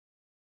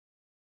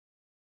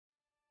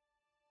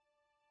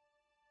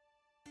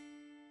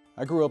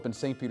I grew up in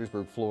St.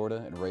 Petersburg,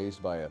 Florida, and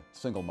raised by a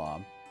single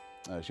mom.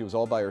 She was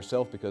all by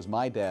herself because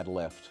my dad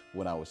left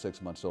when I was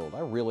 6 months old.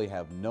 I really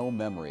have no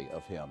memory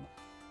of him.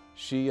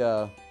 She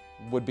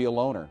would be a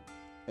loner,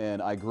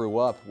 and I grew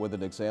up with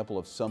an example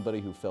of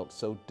somebody who felt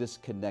so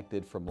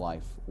disconnected from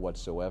life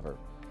whatsoever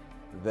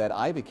that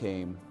I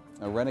became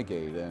a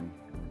renegade and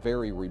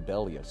very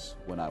rebellious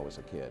when I was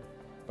a kid.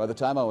 By the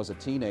time I was a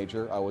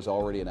teenager, I was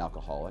already an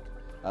alcoholic.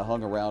 I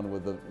hung around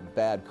with a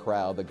bad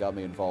crowd that got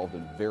me involved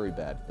in very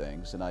bad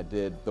things, and I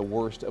did the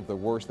worst of the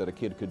worst that a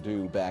kid could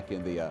do back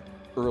in the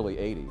early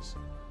 80s.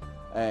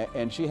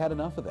 And she had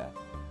enough of that,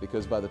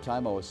 because by the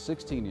time I was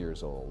 16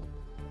 years old,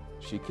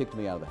 she kicked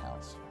me out of the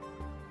house.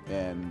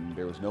 And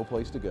there was no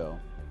place to go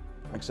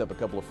except a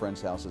couple of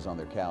friends' houses on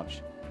their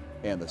couch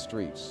and the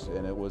streets,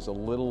 and it was a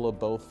little of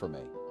both for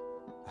me.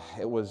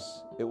 It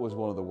was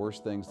one of the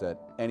worst things that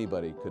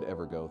anybody could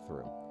ever go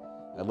through.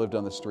 I lived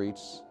on the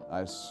streets.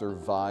 I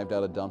survived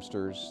out of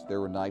dumpsters. There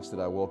were nights that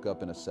I woke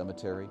up in a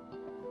cemetery.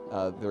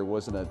 There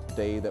wasn't a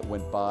day that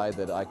went by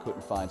that I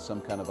couldn't find some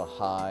kind of a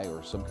high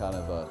or some kind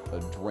of a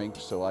drink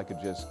so I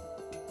could just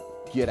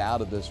get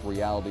out of this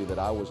reality that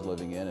I was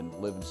living in and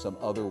live in some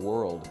other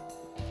world.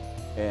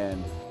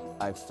 And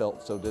I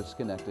felt so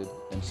disconnected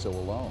and so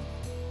alone.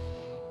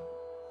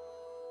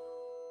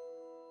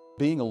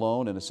 Being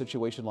alone in a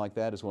situation like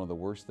that is one of the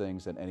worst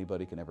things that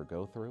anybody can ever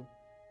go through,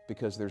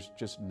 because there's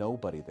just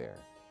nobody there.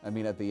 I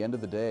mean, at the end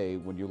of the day,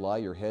 when you lie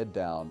your head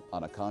down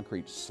on a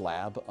concrete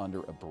slab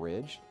under a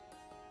bridge,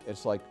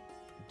 it's like,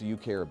 do you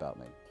care about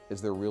me?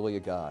 Is there really a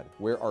God?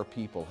 Where are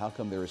people? How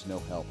come there is no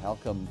help? How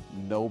come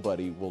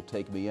nobody will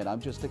take me in?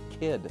 I'm just a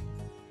kid.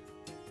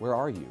 Where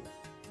are you?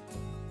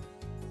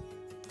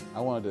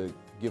 I wanted to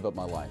give up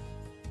my life.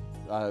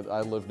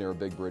 I lived near a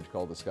big bridge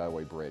called the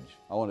Skyway Bridge.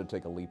 I wanted to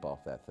take a leap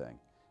off that thing.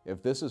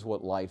 If this is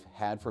what life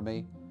had for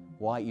me,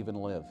 why even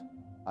live?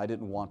 I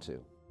didn't want to.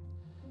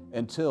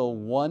 Until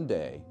one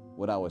day,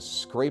 when I was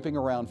scraping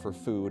around for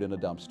food in a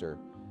dumpster,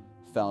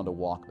 found a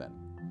Walkman.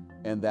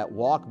 And that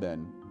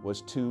Walkman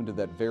was tuned to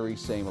that very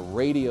same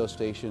radio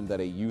station that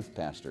a youth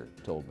pastor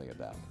told me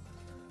about.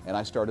 And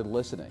I started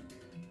listening.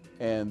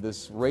 And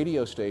this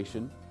radio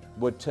station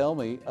would tell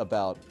me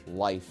about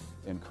life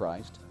in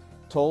Christ,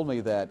 told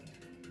me that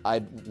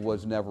I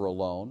was never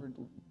alone,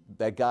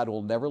 that God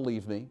will never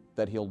leave me,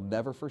 that He'll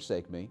never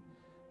forsake me,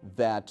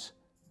 that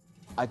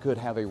I could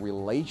have a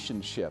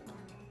relationship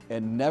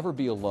and never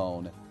be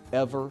alone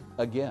ever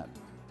again.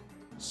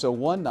 So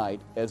one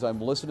night, as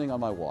I'm listening on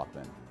my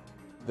Walkman,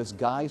 this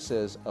guy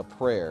says a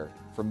prayer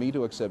for me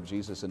to accept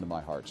Jesus into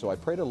my heart. So I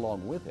prayed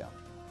along with him,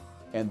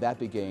 and that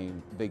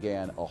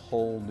began a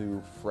whole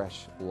new,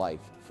 fresh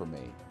life for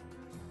me.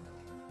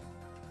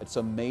 It's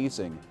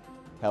amazing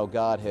how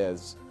God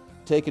has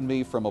taken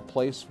me from a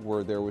place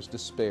where there was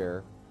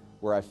despair,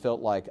 where I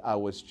felt like I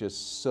was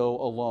just so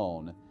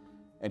alone,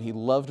 and He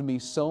loved me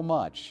so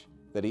much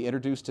that He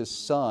introduced His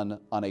Son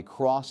on a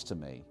cross to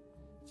me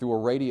through a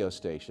radio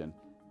station,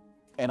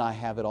 and I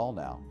have it all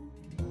now.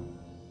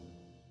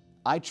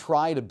 I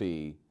try to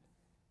be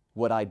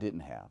what I didn't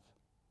have.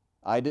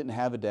 I didn't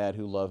have a dad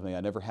who loved me. I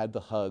never had the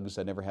hugs.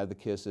 I never had the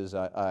kisses.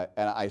 And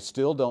I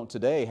still don't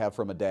today have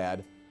from a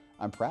dad,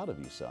 "I'm proud of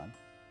you, son."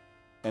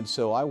 And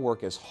so I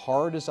work as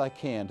hard as I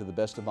can to the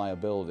best of my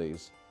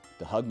abilities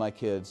to hug my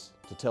kids,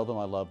 to tell them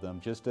I love them,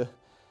 just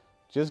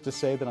to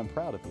say that I'm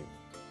proud of you.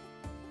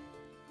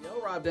 Yo,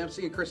 Rob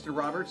Dempsey and Kristen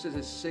Roberts. This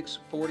is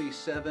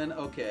 647.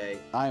 Okay.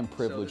 I am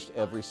privileged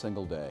every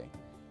single day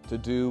to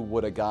do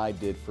what a guy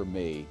did for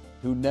me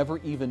who never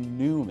even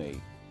knew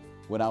me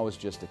when I was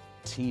just a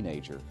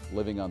teenager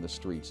living on the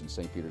streets in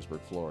St. Petersburg,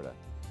 Florida.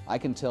 I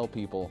can tell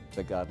people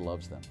that God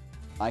loves them.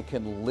 I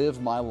can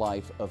live my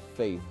life of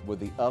faith with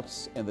the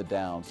ups and the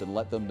downs and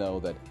let them know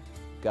that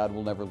God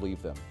will never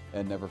leave them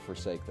and never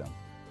forsake them.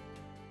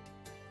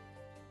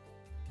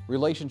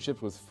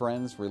 Relationships with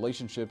friends,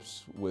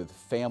 relationships with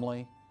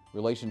family,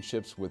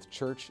 relationships with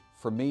church,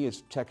 for me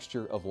is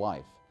texture of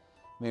life.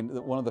 I mean,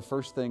 one of the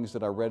first things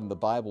that I read in the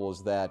Bible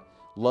is that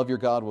love your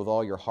God with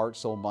all your heart,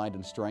 soul, mind,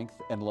 and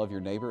strength, and love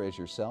your neighbor as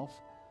yourself.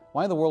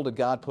 Why in the world did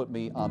God put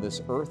me on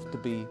this earth to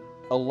be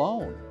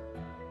alone?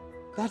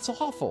 That's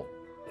awful.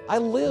 I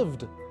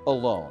lived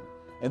alone.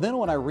 And then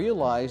when I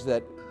realized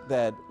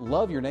that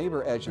love your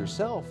neighbor as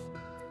yourself,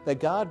 that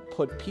God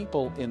put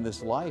people in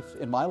this life,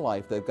 in my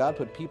life, that God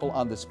put people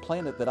on this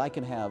planet that I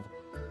can have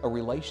a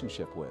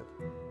relationship with.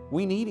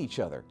 We need each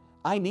other.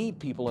 I need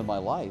people in my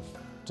life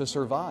to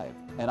survive.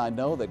 And I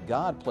know that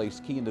God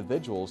placed key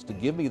individuals to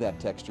give me that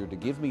texture, to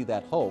give me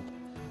that hope,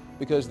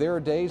 because there are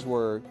days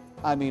where,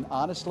 I mean,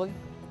 honestly,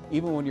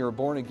 even when you're a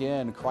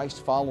born-again,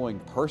 Christ-following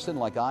person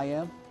like I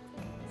am,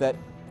 that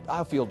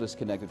I feel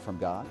disconnected from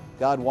God.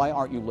 God, why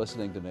aren't you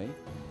listening to me?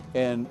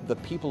 And the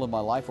people in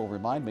my life will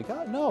remind me,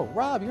 God, no,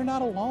 Rob, you're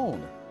not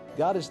alone.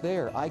 God is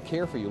there. I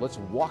care for you. Let's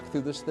walk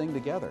through this thing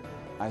together.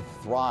 I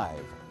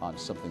thrive on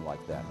something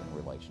like that in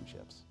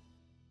relationships.